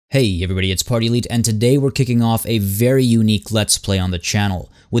Hey everybody, it's Party Elite, and today we're kicking off a very unique Let's Play on the channel.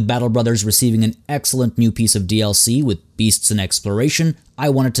 With Battle Brothers receiving an excellent new piece of DLC with Beasts and Exploration, I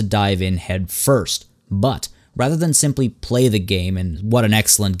wanted to dive in head first. But rather than simply play the game, and what an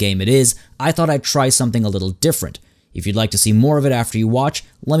excellent game it is, I thought I'd try something a little different. If you'd like to see more of it after you watch,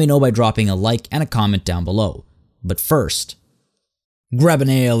 let me know by dropping a like and a comment down below. But first, grab an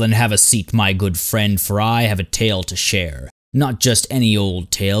ale and have a seat, my good friend, for I have a tale to share. Not just any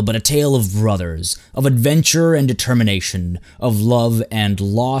old tale, but a tale of brothers, of adventure and determination, of love and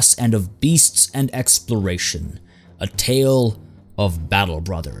loss, and of beasts and exploration. A tale of Battle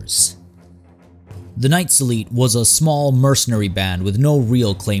Brothers. The Knights Elite was a small mercenary band with no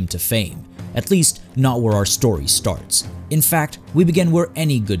real claim to fame, at least not where our story starts. In fact, we begin where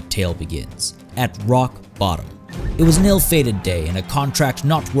any good tale begins, at rock bottom. It was an ill-fated day and a contract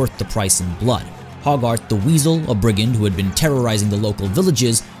not worth the price in blood. Hogarth the Weasel, a brigand who had been terrorizing the local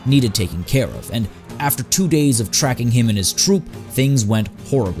villages, needed taking care of, and after 2 days of tracking him and his troop, things went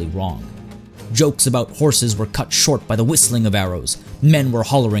horribly wrong. Jokes about horses were cut short by the whistling of arrows, men were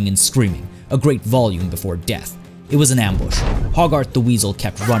hollering and screaming, a great volume before death. It was an ambush. Hogarth the Weasel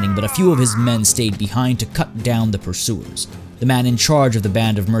kept running, but a few of his men stayed behind to cut down the pursuers. The man in charge of the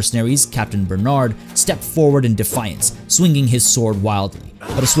band of mercenaries, Captain Bernard, stepped forward in defiance, swinging his sword wildly.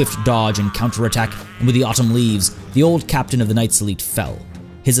 But a swift dodge and counterattack, and with the autumn leaves, the old captain of the Knights Elite fell.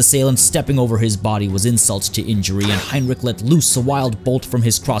 His assailant stepping over his body was insult to injury, and Heinrich let loose a wild bolt from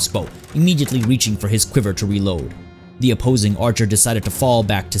his crossbow, immediately reaching for his quiver to reload. The opposing archer decided to fall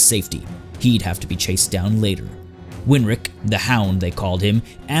back to safety. He'd have to be chased down later. Winrich, the Hound they called him,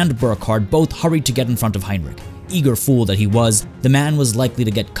 and Burkhard both hurried to get in front of Heinrich. Eager fool that he was, the man was likely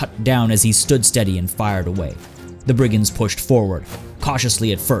to get cut down as he stood steady and fired away. The brigands pushed forward,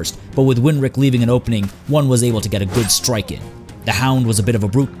 cautiously at first, but with Winrich leaving an opening, one was able to get a good strike in. The Hound was a bit of a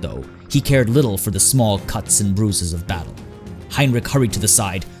brute though. He cared little for the small cuts and bruises of battle. Heinrich hurried to the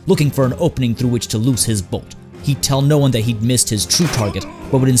side, looking for an opening through which to loose his bolt. He'd tell no one that he'd missed his true target,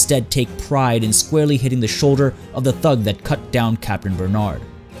 but would instead take pride in squarely hitting the shoulder of the thug that cut down Captain Bernard.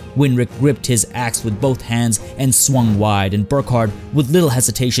 Winrich gripped his axe with both hands and swung wide, and Burkhard, with little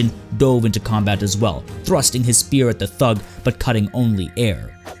hesitation, dove into combat as well, thrusting his spear at the thug, but cutting only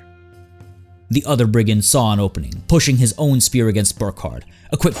air. The other brigand saw an opening, pushing his own spear against Burkhard.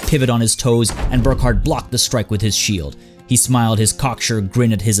 A quick pivot on his toes, and Burkhard blocked the strike with his shield. He smiled his cocksure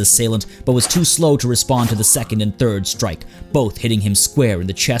grin at his assailant, but was too slow to respond to the second and third strike, both hitting him square in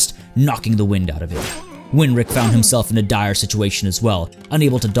the chest, knocking the wind out of him. Winrich found himself in a dire situation as well,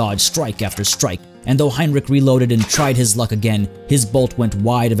 unable to dodge strike after strike, and though Heinrich reloaded and tried his luck again, his bolt went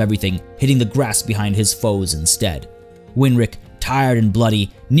wide of everything, hitting the grass behind his foes instead. Winrich, tired and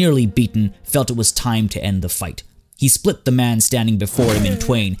bloody, nearly beaten, felt it was time to end the fight. He split the man standing before him in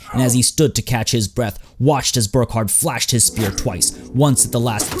twain, and as he stood to catch his breath, watched as Burkhard flashed his spear twice, once at the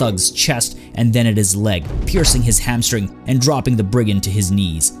last thug's chest and then at his leg, piercing his hamstring and dropping the brigand to his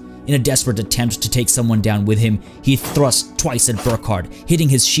knees. In a desperate attempt to take someone down with him, he thrust twice at Burkhard, hitting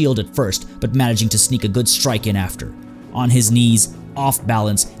his shield at first, but managing to sneak a good strike in after. On his knees, off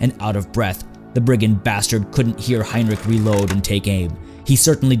balance, and out of breath, the brigand bastard couldn't hear Heinrich reload and take aim. He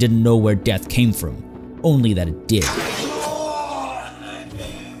certainly didn't know where death came from, only that it did.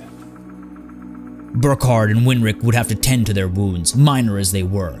 Burkhard and Winrich would have to tend to their wounds, minor as they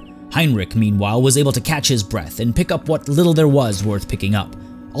were. Heinrich, meanwhile, was able to catch his breath and pick up what little there was worth picking up.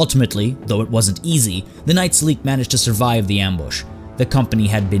 Ultimately, though it wasn't easy, the Knights Elite managed to survive the ambush. The company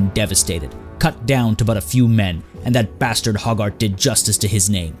had been devastated, cut down to but a few men, and that bastard Hogarth did justice to his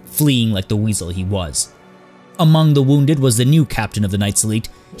name, fleeing like the weasel he was. Among the wounded was the new captain of the Knights Elite.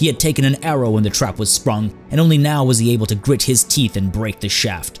 He had taken an arrow when the trap was sprung, and only now was he able to grit his teeth and break the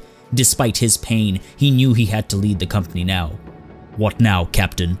shaft. Despite his pain, he knew he had to lead the company now. "What now,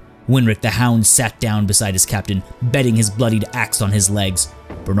 Captain?" Winrich the Hound sat down beside his captain, bedding his bloodied axe on his legs.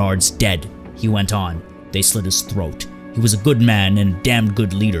 "Bernard's dead," he went on. "They slit his throat. He was a good man and a damned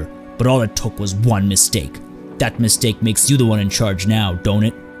good leader, but all it took was one mistake. That mistake makes you the one in charge now, don't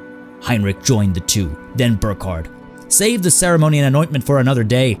it?" Heinrich joined the two, then Burkhard. "Save the ceremony and anointment for another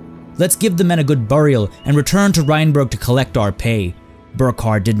day. Let's give the men a good burial and return to Rheinberg to collect our pay."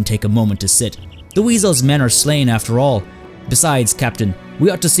 Burkhard didn't take a moment to sit. "The Weasel's men are slain after all. Besides, Captain, we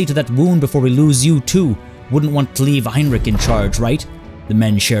ought to see to that wound before we lose you too. Wouldn't want to leave Heinrich in charge, right?" The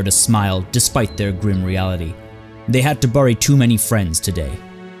men shared a smile, despite their grim reality. They had to bury too many friends today.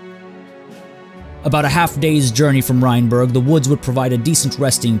 About a half-day's journey from Rheinberg, the woods would provide a decent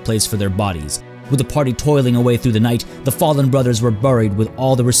resting place for their bodies. With the party toiling away through the night, the fallen brothers were buried with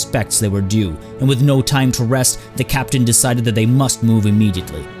all the respects they were due, and with no time to rest, the captain decided that they must move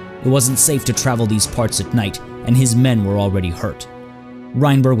immediately. It wasn't safe to travel these parts at night, and his men were already hurt.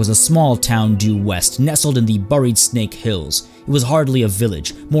 Rheinberg was a small town due west, nestled in the Buried Snake Hills. It was hardly a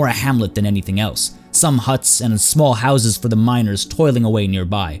village, more a hamlet than anything else. Some huts and small houses for the miners toiling away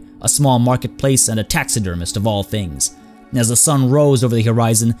nearby, a small marketplace and a taxidermist of all things. As the sun rose over the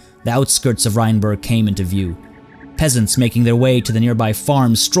horizon, the outskirts of Rheinberg came into view. Peasants making their way to the nearby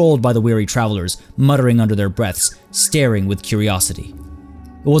farms strolled by the weary travelers, muttering under their breaths, staring with curiosity.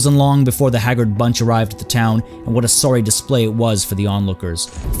 It wasn't long before the haggard bunch arrived at the town, and what a sorry display it was for the onlookers.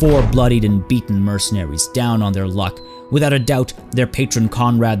 4 bloodied and beaten mercenaries, down on their luck. Without a doubt, their patron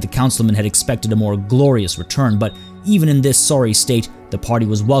Conrad the councilman had expected a more glorious return, but even in this sorry state, the party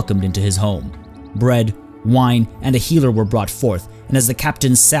was welcomed into his home. Bread, wine, and a healer were brought forth, and as the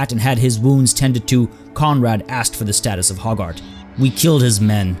captain sat and had his wounds tended to, Conrad asked for the status of Hoggart. "We killed his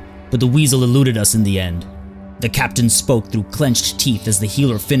men, but the weasel eluded us in the end." The captain spoke through clenched teeth as the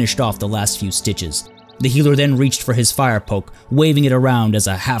healer finished off the last few stitches. The healer then reached for his fire poke, waving it around as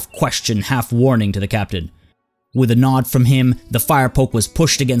a half-question, half-warning to the captain. With a nod from him, the fire poke was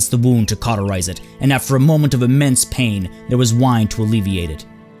pushed against the wound to cauterize it, and after a moment of immense pain, there was wine to alleviate it.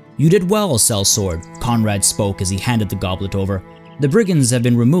 "You did well, sellsword," Conrad spoke as he handed the goblet over. "The brigands have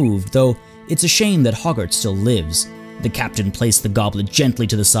been removed, though it's a shame that Hoggart still lives." The captain placed the goblet gently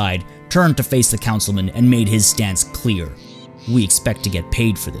to the side, turned to face the councilman, and made his stance clear. "We expect to get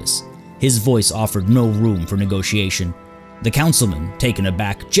paid for this." His voice offered no room for negotiation. The councilman, taken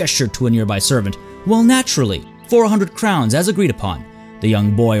aback, gestured to a nearby servant. "Well, naturally, 400 crowns as agreed upon." The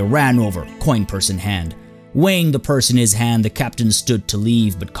young boy ran over, coin purse in hand. Weighing the purse in his hand, the captain stood to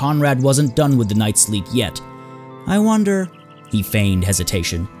leave, but Conrad wasn't done with the night's sleep yet. "I wonder," he feigned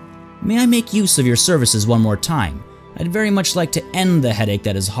hesitation, "may I make use of your services one more time? I'd very much like to end the headache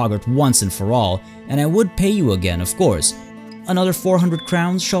that is Hoggart once and for all, and I would pay you again, of course. Another 400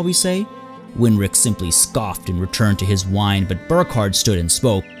 crowns, shall we say?" Winrick simply scoffed and returned to his wine, but Burkhard stood and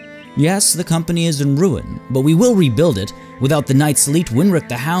spoke. "Yes, the company is in ruin, but we will rebuild it. Without the Knight's Elite, Winrick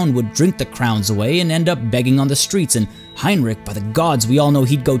the Hound would drink the crowns away and end up begging on the streets, and Heinrich, by the gods, we all know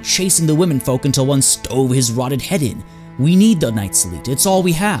he'd go chasing the womenfolk until one stove his rotted head in. We need the Knight's Elite, it's all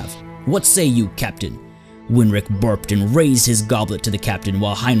we have. What say you, Captain?" Winrick burped and raised his goblet to the captain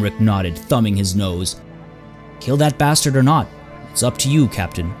while Heinrich nodded, thumbing his nose. "Kill that bastard or not, it's up to you,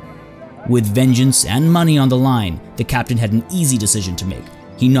 Captain." With vengeance and money on the line, the captain had an easy decision to make.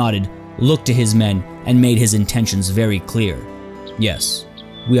 He nodded, looked to his men, and made his intentions very clear. "Yes,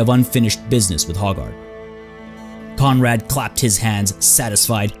 we have unfinished business with Hoggart." Conrad clapped his hands,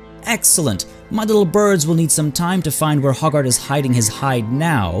 satisfied. "Excellent! My little birds will need some time to find where Hoggart is hiding his hide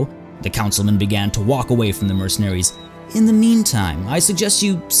now." The councilman began to walk away from the mercenaries. "In the meantime, I suggest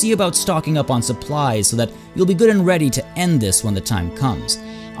you see about stocking up on supplies so that you'll be good and ready to end this when the time comes.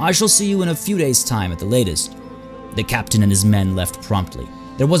 I shall see you in a few days' time at the latest." The captain and his men left promptly.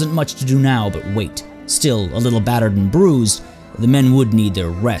 There wasn't much to do now but wait. Still a little battered and bruised, the men would need their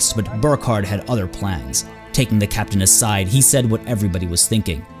rest, but Burkhard had other plans. Taking the captain aside, he said what everybody was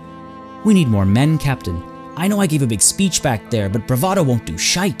thinking. "We need more men, Captain. I know I gave a big speech back there, but bravado won't do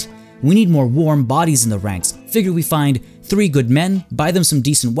shite. We need more warm bodies in the ranks. Figure we find 3 good men, buy them some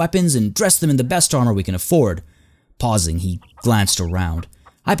decent weapons, and dress them in the best armor we can afford." Pausing, he glanced around.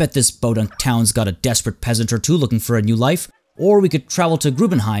 "I bet this Bodunk town's got a desperate peasant or two looking for a new life. Or we could travel to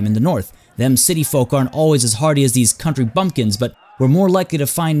Grubenheim in the north. Them city folk aren't always as hardy as these country bumpkins, but we're more likely to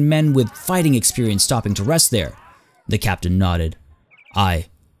find men with fighting experience stopping to rest there." The captain nodded. "Aye,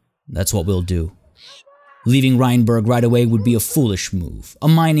 that's what we'll do." Leaving Rheinberg right away would be a foolish move. A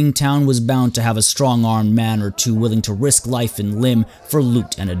mining town was bound to have a strong-armed man or two willing to risk life and limb for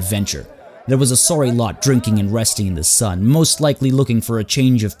loot and adventure. There was a sorry lot drinking and resting in the sun, most likely looking for a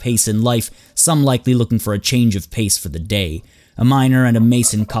change of pace in life, some likely looking for a change of pace for the day. A miner and a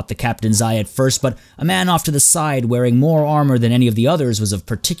mason caught the captain's eye at first, but a man off to the side wearing more armor than any of the others was of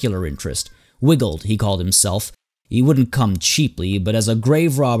particular interest. Wiggled, he called himself. He wouldn't come cheaply, but as a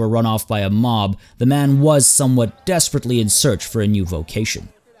grave robber run off by a mob, the man was somewhat desperately in search for a new vocation.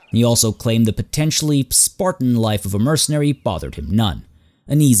 He also claimed the potentially Spartan life of a mercenary bothered him none.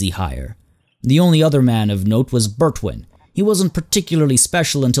 An easy hire. The only other man of note was Bertwin. He wasn't particularly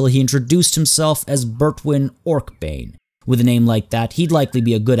special until he introduced himself as Bertwin Orkbane. With a name like that, he'd likely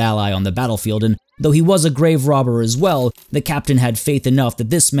be a good ally on the battlefield, and though he was a grave robber as well, the captain had faith enough that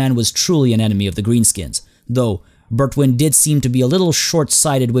this man was truly an enemy of the Greenskins. Though Bertwin did seem to be a little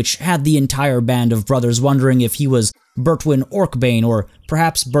short-sighted, which had the entire band of brothers wondering if he was Bertwin Orkbane or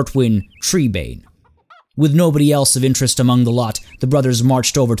perhaps Bertwin Treebane. With nobody else of interest among the lot, the brothers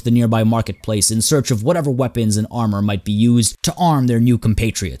marched over to the nearby marketplace in search of whatever weapons and armor might be used to arm their new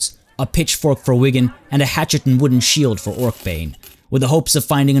compatriots. A pitchfork for Wigan and a hatchet and wooden shield for Orkbane. With the hopes of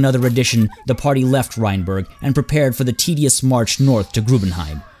finding another addition, the party left Rheinberg and prepared for the tedious march north to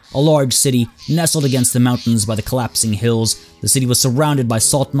Grubenheim. A large city, nestled against the mountains by the collapsing hills, the city was surrounded by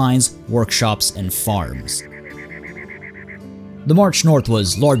salt mines, workshops, and farms. The march north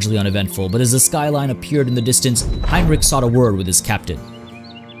was largely uneventful, but as the skyline appeared in the distance, Heinrich sought a word with his captain.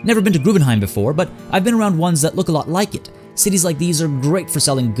 Never been to Grubenheim before, but I've been around ones that look a lot like it. Cities like these are great for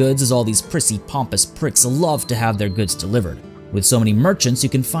selling goods, as all these prissy, pompous pricks love to have their goods delivered. With so many merchants, you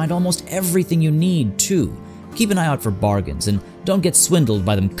can find almost everything you need, too. Keep an eye out for bargains, and don't get swindled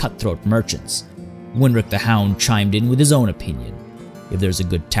by them cutthroat merchants. Winric the Hound chimed in with his own opinion. If there's a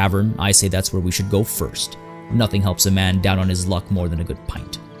good tavern, I say that's where we should go first. Nothing helps a man down on his luck more than a good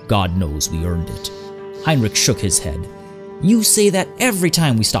pint. God knows we earned it. Heinrich shook his head. You say that every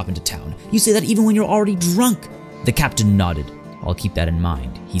time we stop into town. You say that even when you're already drunk. The captain nodded. I'll keep that in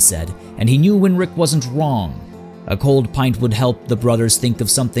mind, he said, and he knew Winric wasn't wrong. A cold pint would help the brothers think of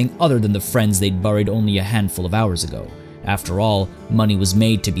something other than the friends they'd buried only a handful of hours ago. After all, money was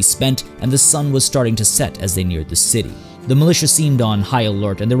made to be spent, and the sun was starting to set as they neared the city. The militia seemed on high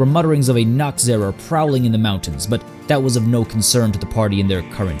alert, and there were mutterings of a Nachzehrer prowling in the mountains, but that was of no concern to the party in their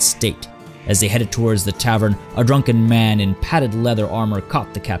current state. As they headed towards the tavern, a drunken man in padded leather armor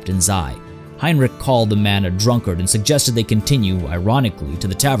caught the captain's eye. Heinrich called the man a drunkard and suggested they continue, ironically, to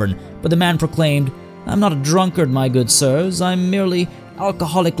the tavern, but the man proclaimed, I'm not a drunkard, my good sirs, I'm merely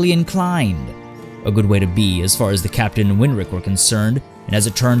alcoholically inclined. A good way to be, as far as the captain and Winric were concerned, and as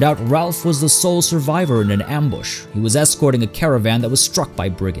it turned out, Ralph was the sole survivor in an ambush. He was escorting a caravan that was struck by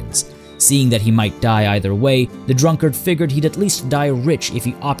brigands. Seeing that he might die either way, the drunkard figured he'd at least die rich if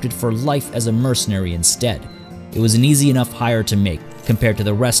he opted for life as a mercenary instead. It was an easy enough hire to make, compared to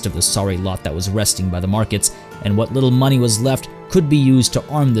the rest of the sorry lot that was resting by the markets, and what little money was left could be used to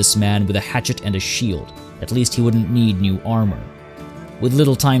arm this man with a hatchet and a shield. At least he wouldn't need new armor. With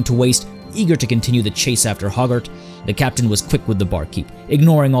little time to waste, eager to continue the chase after Hoggart, the captain was quick with the barkeep.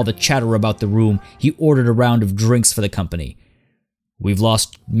 Ignoring all the chatter about the room, he ordered a round of drinks for the company. We've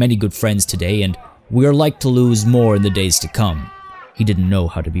lost many good friends today, and we are like to lose more in the days to come. He didn't know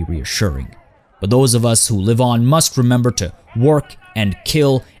how to be reassuring. But those of us who live on must remember to work and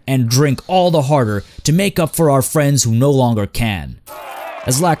kill and drink all the harder to make up for our friends who no longer can.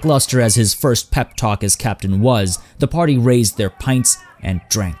 As lackluster as his first pep talk as captain was, the party raised their pints and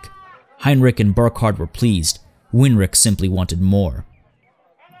drank. Heinrich and Burkhard were pleased. Winric simply wanted more.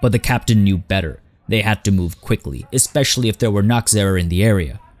 But the captain knew better. They had to move quickly, especially if there were Nachzehrer in the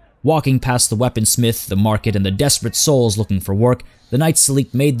area. Walking past the weaponsmith, the market, and the desperate souls looking for work, the Knights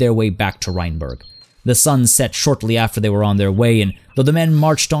Elite made their way back to Rheinberg. The sun set shortly after they were on their way, and though the men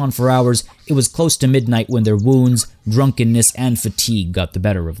marched on for hours, it was close to midnight when their wounds, drunkenness, and fatigue got the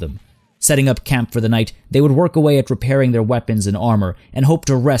better of them. Setting up camp for the night, they would work away at repairing their weapons and armor, and hope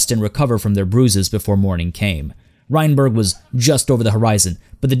to rest and recover from their bruises before morning came. Rheinberg was just over the horizon,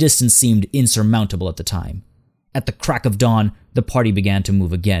 but the distance seemed insurmountable at the time. At the crack of dawn, the party began to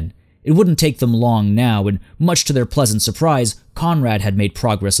move again. It wouldn't take them long now, and much to their pleasant surprise, Conrad had made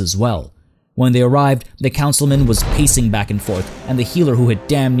progress as well. When they arrived, the councilman was pacing back and forth, and the healer who had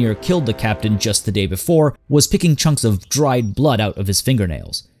damn near killed the captain just the day before was picking chunks of dried blood out of his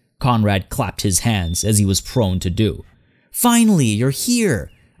fingernails. Conrad clapped his hands, as he was prone to do. Finally, you're here!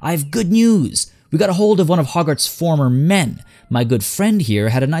 I've good news! We got a hold of one of Hoggart's former men. My good friend here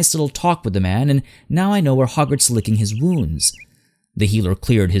had a nice little talk with the man, and now I know where Hoggart's licking his wounds. The healer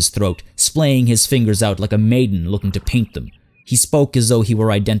cleared his throat, splaying his fingers out like a maiden looking to paint them. He spoke as though he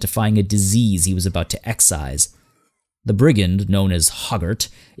were identifying a disease he was about to excise. The brigand, known as Hoggart,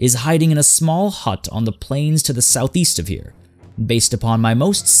 is hiding in a small hut on the plains to the southeast of here. Based upon my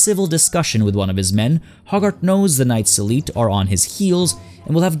most civil discussion with one of his men, Hoggart knows the Knights Elite are on his heels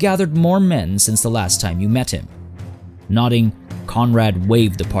and will have gathered more men since the last time you met him. Nodding, Conrad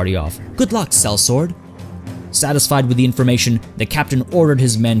waved the party off. Good luck, sellsword. Satisfied with the information, the captain ordered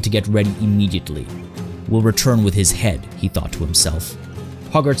his men to get ready immediately. We'll return with his head, he thought to himself.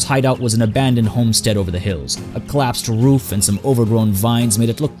 Hoggart's hideout was an abandoned homestead over the hills. A collapsed roof and some overgrown vines made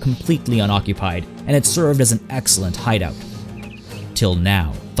it look completely unoccupied, and it served as an excellent hideout. Till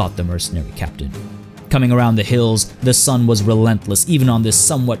now, thought the mercenary captain. Coming around the hills, the sun was relentless even on this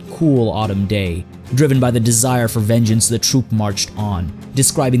somewhat cool autumn day. Driven by the desire for vengeance, the troop marched on,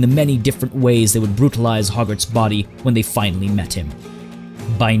 describing the many different ways they would brutalize Hoggart's body when they finally met him.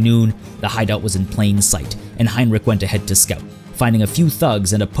 By noon, the hideout was in plain sight, and Heinrich went ahead to scout, finding a few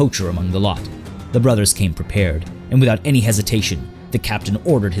thugs and a poacher among the lot. The brothers came prepared, and without any hesitation, the captain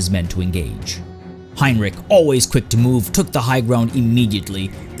ordered his men to engage. Heinrich, always quick to move, took the high ground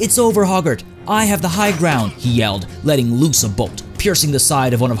immediately. "It's over, Hoggart! I have the high ground!" he yelled, letting loose a bolt, piercing the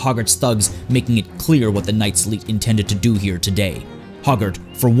side of one of Hoggart's thugs, making it clear what the Knights Elite intended to do here today. Hoggart,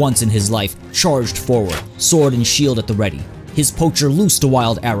 for once in his life, charged forward, sword and shield at the ready. His poacher loosed a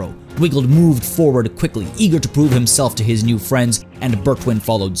wild arrow. Wiggled moved forward quickly, eager to prove himself to his new friends, and Bertwin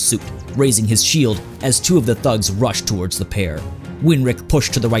followed suit, raising his shield as two of the thugs rushed towards the pair. Winrick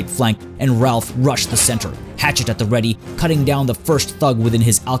pushed to the right flank, and Ralph rushed the center, hatchet at the ready, cutting down the first thug within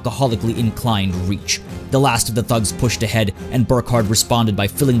his alcoholically inclined reach. The last of the thugs pushed ahead, and Burkhard responded by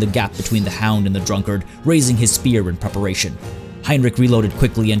filling the gap between the hound and the drunkard, raising his spear in preparation. Heinrich reloaded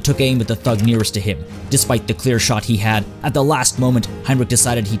quickly and took aim at the thug nearest to him. Despite the clear shot he had, at the last moment, Heinrich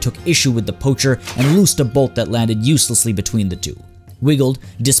decided he took issue with the poacher and loosed a bolt that landed uselessly between the two. Wiggled,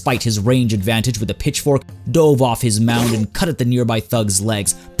 despite his range advantage with a pitchfork, dove off his mound and cut at the nearby thug's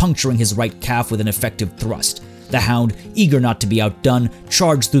legs, puncturing his right calf with an effective thrust. The hound, eager not to be outdone,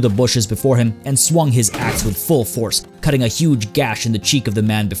 charged through the bushes before him and swung his axe with full force, cutting a huge gash in the cheek of the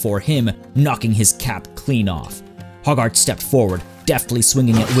man before him, knocking his cap clean off. Hoggart stepped forward, deftly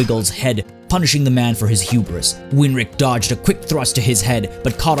swinging at Wiggle's head, punishing the man for his hubris. Winrick dodged a quick thrust to his head,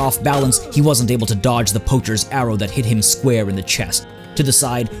 but caught off balance, he wasn't able to dodge the poacher's arrow that hit him square in the chest. To the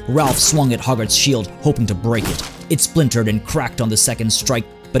side, Ralph swung at Hoggart's shield, hoping to break it. It splintered and cracked on the second strike,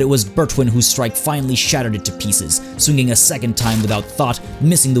 but it was Bertwin whose strike finally shattered it to pieces, swinging a second time without thought,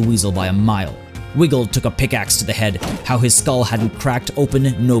 missing the weasel by a mile. Wiggle took a pickaxe to the head. How his skull hadn't cracked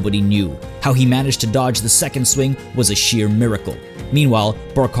open, nobody knew. How he managed to dodge the second swing was a sheer miracle. Meanwhile,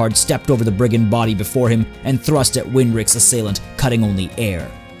 Burkhard stepped over the brigand body before him and thrust at Winrick's assailant, cutting only air.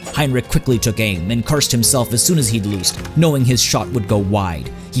 Heinrich quickly took aim and cursed himself as soon as he'd loosed, knowing his shot would go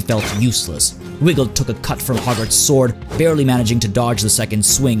wide. He felt useless. Wiggle took a cut from Hoggart's sword, barely managing to dodge the second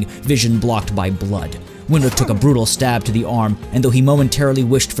swing, vision blocked by blood. Winrick took a brutal stab to the arm, and though he momentarily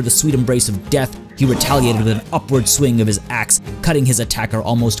wished for the sweet embrace of death, he retaliated with an upward swing of his axe, cutting his attacker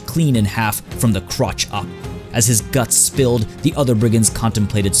almost clean in half from the crotch up. As his guts spilled, the other brigands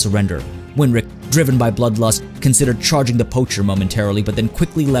contemplated surrender. Winrick, driven by bloodlust, considered charging the poacher momentarily, but then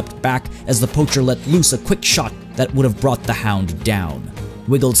quickly leapt back as the poacher let loose a quick shot that would have brought the hound down.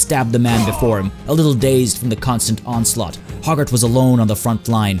 Wiggle stabbed the man before him, a little dazed from the constant onslaught. Hoggart was alone on the front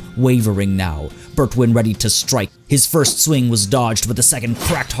line, wavering now. Bertwin ready to strike. His first swing was dodged, but the second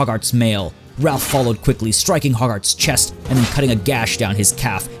cracked Hoggart's mail. Ralph followed quickly, striking Hoggart's chest and then cutting a gash down his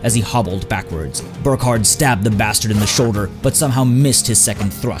calf as he hobbled backwards. Burkhard stabbed the bastard in the shoulder, but somehow missed his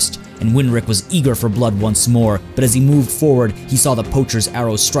second thrust, and Winrick was eager for blood once more, but as he moved forward, he saw the poacher's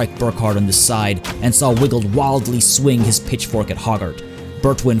arrow strike Burkhard on the side, and saw Wiggle wildly swing his pitchfork at Hoggart.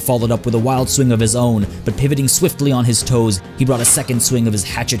 Bertwin followed up with a wild swing of his own, but pivoting swiftly on his toes, he brought a second swing of his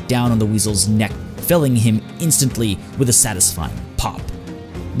hatchet down on the weasel's neck, felling him instantly with a satisfying pop.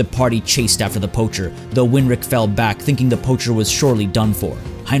 The party chased after the poacher, though Winrick fell back, thinking the poacher was surely done for.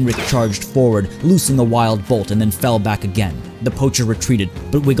 Heinrich charged forward, loosing a wild bolt, and then fell back again. The poacher retreated,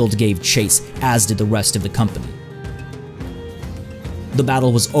 but Wiggled gave chase, as did the rest of the company. The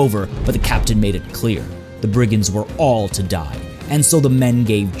battle was over, but the captain made it clear. The brigands were all to die. And so the men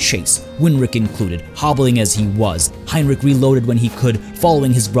gave chase, Winrick included, hobbling as he was. Heinrich reloaded when he could,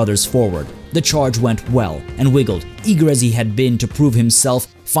 following his brothers forward. The charge went well, and Wiggled, eager as he had been to prove himself,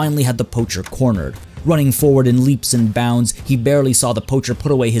 finally had the poacher cornered. Running forward in leaps and bounds, he barely saw the poacher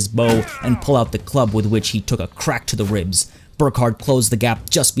put away his bow and pull out the club with which he took a crack to the ribs. Burkhard closed the gap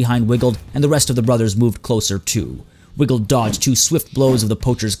just behind Wiggled, and the rest of the brothers moved closer too. Wiggled dodged two swift blows of the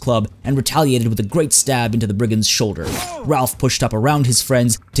poacher's club and retaliated with a great stab into the brigand's shoulder. Ralph pushed up around his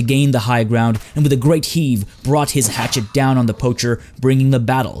friends to gain the high ground, and with a great heave brought his hatchet down on the poacher, bringing the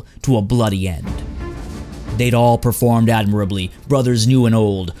battle to a bloody end. They'd all performed admirably, brothers new and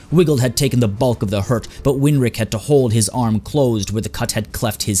old. Wiggled had taken the bulk of the hurt, but Winrick had to hold his arm closed where the cut had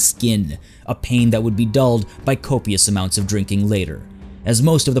cleft his skin, a pain that would be dulled by copious amounts of drinking later. As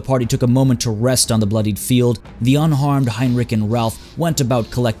most of the party took a moment to rest on the bloodied field, the unharmed Heinrich and Ralph went about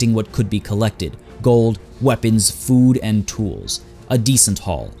collecting what could be collected: gold, weapons, food, and tools. A decent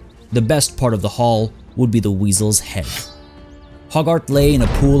haul. The best part of the haul would be the weasel's head. Hoggart lay in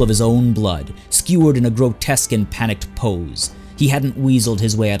a pool of his own blood, skewered in a grotesque and panicked pose. He hadn't weaseled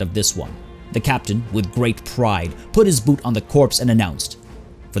his way out of this one. The captain, with great pride, put his boot on the corpse and announced,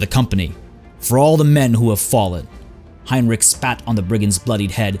 "For the company, for all the men who have fallen." Heinrich spat on the brigand's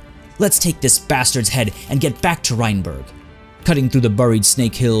bloodied head. "Let's take this bastard's head and get back to Rheinberg." Cutting through the buried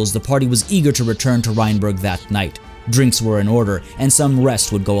Snake Hills, the party was eager to return to Rheinberg that night. Drinks were in order, and some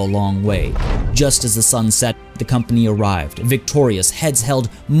rest would go a long way. Just as the sun set, the company arrived, victorious, heads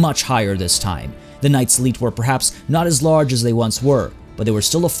held much higher this time. The Knights Elite were perhaps not as large as they once were, but they were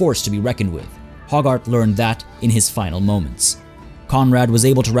still a force to be reckoned with. Hogarth learned that in his final moments. Conrad was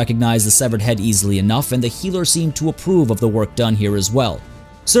able to recognize the severed head easily enough, and the healer seemed to approve of the work done here as well.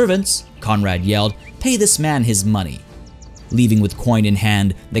 "Servants," Conrad yelled, "pay this man his money." Leaving with coin in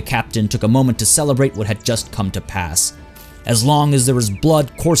hand, the captain took a moment to celebrate what had just come to pass. "As long as there is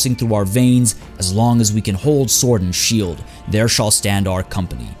blood coursing through our veins, as long as we can hold sword and shield, there shall stand our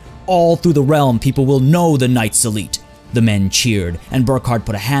company. All through the realm people will know the Knights Elite." The men cheered, and Burkhard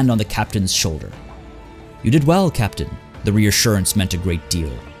put a hand on the captain's shoulder. "You did well, Captain." The reassurance meant a great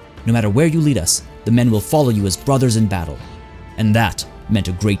deal. "No matter where you lead us, the men will follow you as brothers in battle." And that meant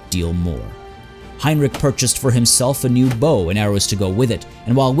a great deal more. Heinrich purchased for himself a new bow and arrows to go with it,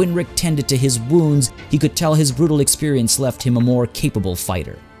 and while Winric tended to his wounds, he could tell his brutal experience left him a more capable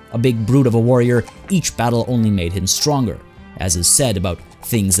fighter. A big brute of a warrior, each battle only made him stronger, as is said about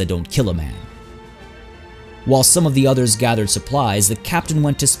things that don't kill a man. While some of the others gathered supplies, the captain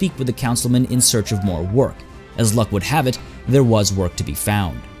went to speak with the councilman in search of more work. As luck would have it, there was work to be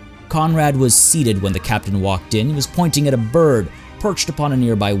found. Conrad was seated when the captain walked in. He was pointing at a bird perched upon a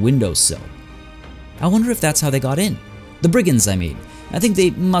nearby windowsill. "I wonder if that's how they got in. The brigands, I mean. I think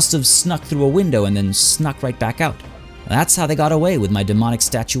they must have snuck through a window and then snuck right back out. That's how they got away with my demonic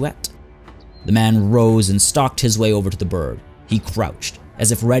statuette." The man rose and stalked his way over to the bird. He crouched,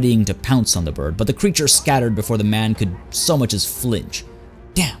 as if readying to pounce on the bird, but the creature scattered before the man could so much as flinch.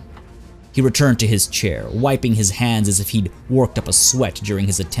 "Damn!" He returned to his chair, wiping his hands as if he'd worked up a sweat during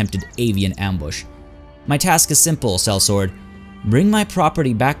his attempted avian ambush. "My task is simple, Sellsword. Bring my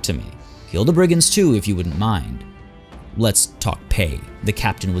property back to me. Kill the brigands too, if you wouldn't mind." "Let's talk pay." The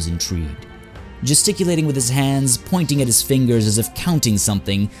captain was intrigued. Gesticulating with his hands, pointing at his fingers as if counting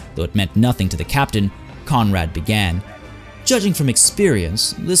something, though it meant nothing to the captain, Conrad began. "Judging from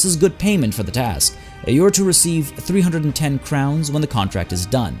experience, this is good payment for the task. You're to receive 310 crowns when the contract is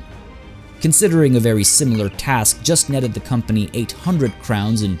done." Considering a very similar task just netted the company 800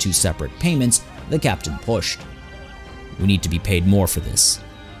 crowns in 2 separate payments, the captain pushed. "We need to be paid more for this."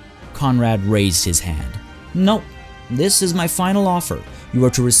 Conrad raised his hand. "No, this is my final offer. You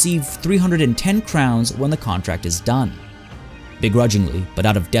are to receive 310 crowns when the contract is done." Begrudgingly, but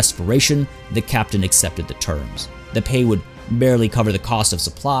out of desperation, the captain accepted the terms. The pay would barely cover the cost of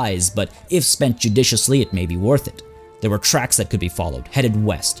supplies, but if spent judiciously, it may be worth it. There were tracks that could be followed, headed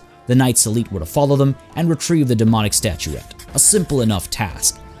west. The Knights Elite were to follow them and retrieve the demonic statuette. A simple enough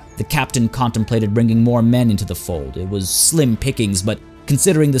task. The captain contemplated bringing more men into the fold. It was slim pickings, but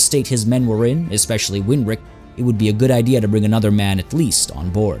considering the state his men were in, especially Winric, it would be a good idea to bring another man at least on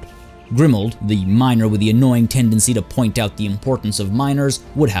board. Grimold, the miner with the annoying tendency to point out the importance of miners,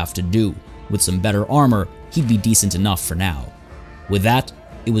 would have to do. With some better armor, he'd be decent enough for now. With that,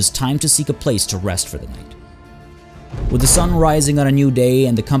 it was time to seek a place to rest for the night. With the sun rising on a new day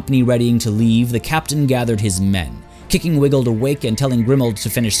and the company readying to leave, the captain gathered his men. Kicking Wiggle awake and telling Grimold to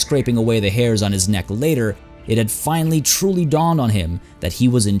finish scraping away the hairs on his neck later, it had finally truly dawned on him that he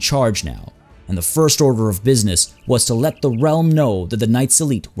was in charge now, and the first order of business was to let the realm know that the Knights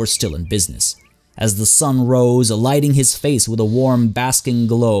Elite were still in business. As the sun rose, lighting his face with a warm, basking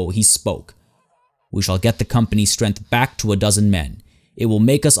glow, he spoke. "We shall get the company's strength back to 12 men. It will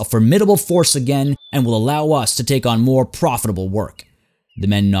make us a formidable force again and will allow us to take on more profitable work." The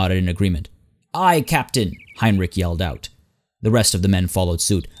men nodded in agreement. "Aye, Captain," Heinrich yelled out. The rest of the men followed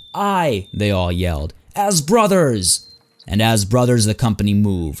suit. "Aye," they all yelled, "as brothers!" And as brothers, the company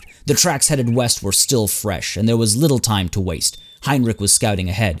moved. The tracks headed west were still fresh, and there was little time to waste. Heinrich was scouting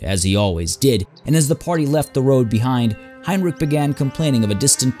ahead, as he always did, and as the party left the road behind, Heinrich began complaining of a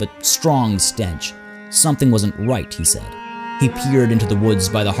distant but strong stench. Something wasn't right, he said. He peered into the woods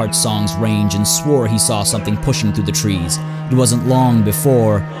by the Heartsong's range and swore he saw something pushing through the trees. It wasn't long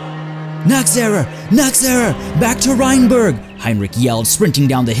before... "Naxera! Naxera! Back to Rheinberg!" Heinrich yelled, sprinting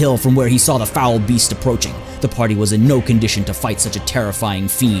down the hill from where he saw the foul beast approaching. The party was in no condition to fight such a terrifying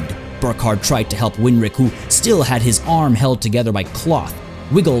fiend. Burkhard tried to help Winric, who still had his arm held together by cloth.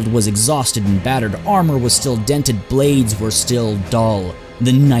 Wiggled was exhausted and battered, armor was still dented, blades were still dull.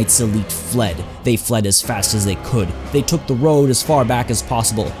 The Knights Elite fled. They fled as fast as they could. They took the road as far back as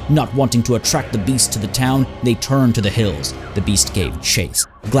possible. Not wanting to attract the beast to the town, they turned to the hills. The beast gave chase.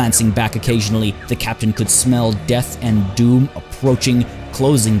 Glancing back occasionally, the captain could smell death and doom approaching,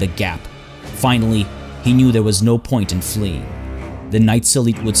 closing the gap. Finally, he knew there was no point in fleeing. The Knights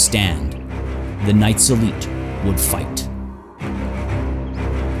Elite would stand. The Knights Elite would fight.